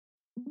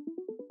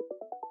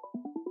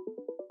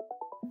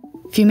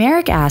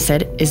Fumaric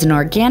acid is an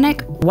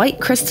organic,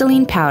 white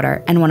crystalline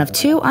powder and one of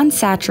two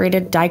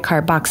unsaturated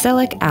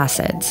dicarboxylic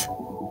acids.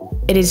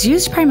 It is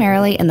used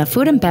primarily in the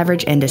food and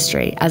beverage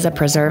industry as a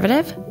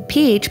preservative,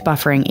 pH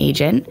buffering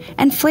agent,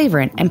 and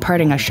flavorant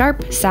imparting a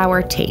sharp,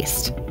 sour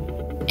taste.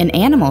 In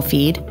animal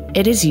feed,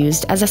 it is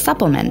used as a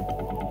supplement.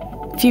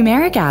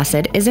 Fumaric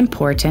acid is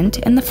important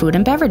in the food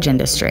and beverage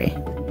industry.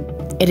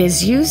 It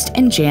is used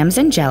in jams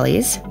and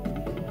jellies,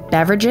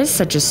 beverages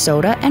such as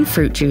soda and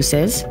fruit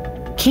juices,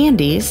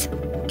 candies,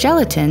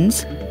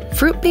 gelatins,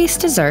 fruit-based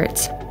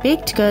desserts,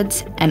 baked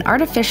goods, and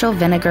artificial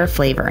vinegar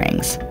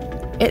flavorings.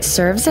 It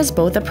serves as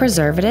both a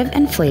preservative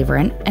and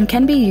flavorant and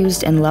can be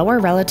used in lower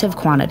relative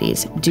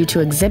quantities due to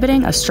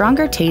exhibiting a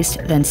stronger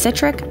taste than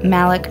citric,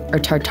 malic, or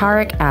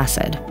tartaric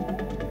acid.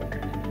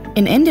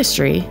 In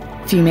industry,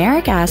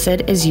 fumaric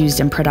acid is used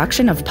in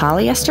production of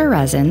polyester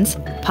resins,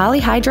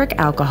 polyhydric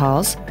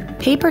alcohols,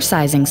 paper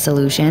sizing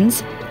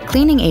solutions,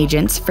 cleaning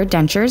agents for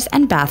dentures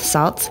and bath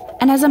salts,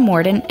 and as a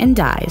mordant in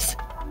dyes.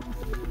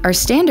 Our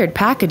standard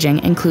packaging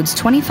includes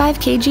 25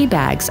 kg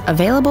bags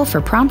available for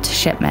prompt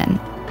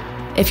shipment.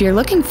 If you're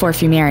looking for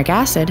fumaric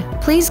acid,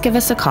 please give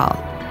us a call.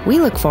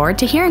 We look forward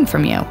to hearing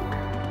from you.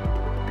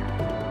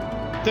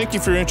 Thank you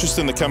for your interest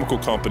in the chemical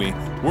company.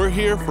 We're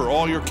here for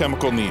all your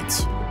chemical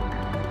needs.